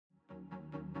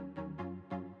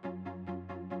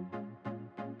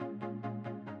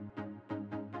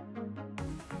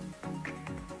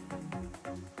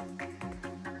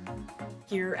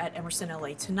Here at Emerson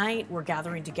LA tonight, we're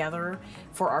gathering together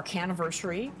for our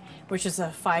Caniversary, which is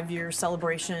a 5-year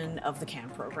celebration of the CAN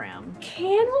program.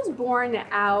 CAN was born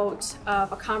out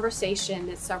of a conversation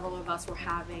that several of us were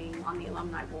having on the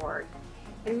alumni board.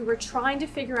 And we were trying to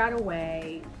figure out a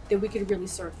way that we could really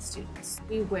serve the students.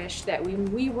 We wish that when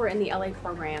we were in the LA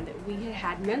program that we had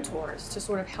had mentors to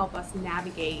sort of help us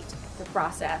navigate the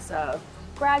process of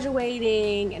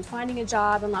graduating and finding a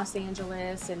job in Los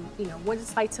Angeles and what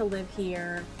it's like to live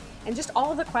here and just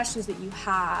all of the questions that you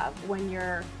have when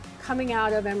you're coming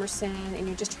out of Emerson and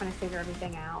you're just trying to figure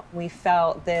everything out. We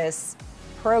felt this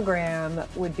program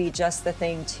would be just the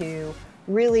thing to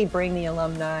really bring the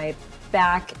alumni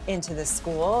back into the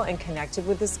school and connected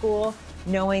with the school,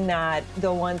 knowing that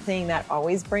the one thing that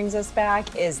always brings us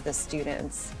back is the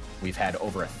students. We've had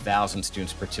over 1,000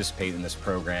 students participate in this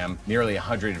program. Nearly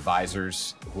 100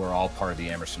 advisors who are all part of the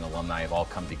Emerson alumni have all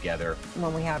come together.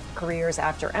 When we have careers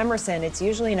after Emerson, it's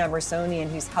usually an Emersonian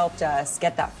who's helped us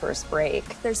get that first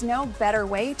break. There's no better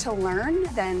way to learn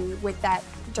than with that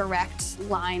direct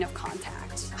line of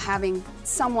contact. Having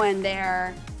someone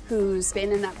there who's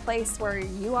been in that place where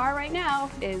you are right now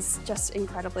is just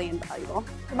incredibly invaluable.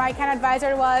 My CAN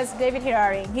advisor was David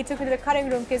Hirari. He took me to the cutting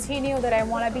room because he knew that I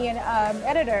want to be an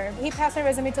editor. He passed my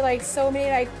resume to so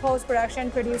many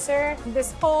post-production producer.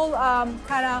 This whole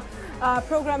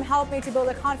program helped me to build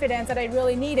the confidence that I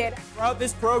really needed. Throughout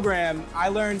this program, I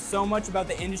learned so much about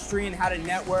the industry and how to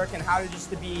network and how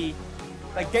to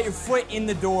get your foot in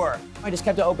the door. I just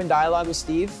kept an open dialogue with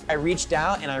Steve. I reached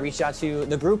out to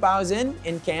the group I was in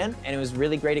CAN, and it was a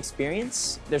really great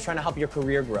experience. They're trying to help your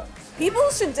career grow. People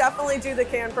should definitely do the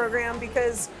CAN program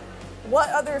because what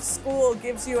other school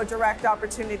gives you a direct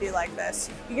opportunity like this?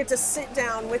 You get to sit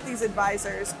down with these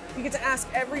advisors. You get to ask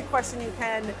every question you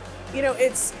can.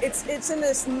 It's in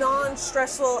this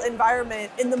non-stressful environment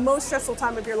in the most stressful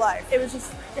time of your life. It was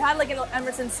just, it had an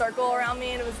Emerson circle around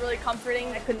me and it was really comforting.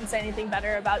 I couldn't say anything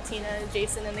better about Tina and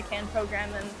Jason and the CAN program,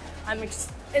 and I'm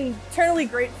internally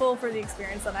grateful for the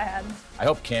experience that I had. I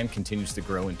hope CAN continues to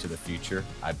grow into the future.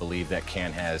 I believe that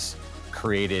CAN has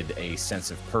created a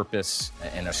sense of purpose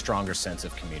and a stronger sense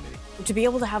of community. To be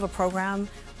able to have a program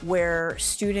where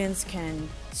students can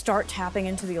start tapping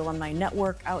into the alumni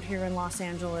network out here in Los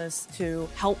Angeles to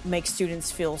help make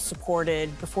students feel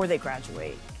supported before they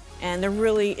graduate. And there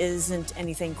really isn't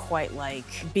anything quite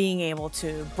like being able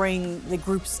to bring the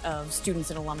groups of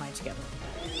students and alumni together.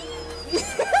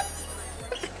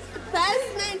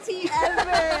 Best mentee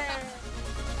ever!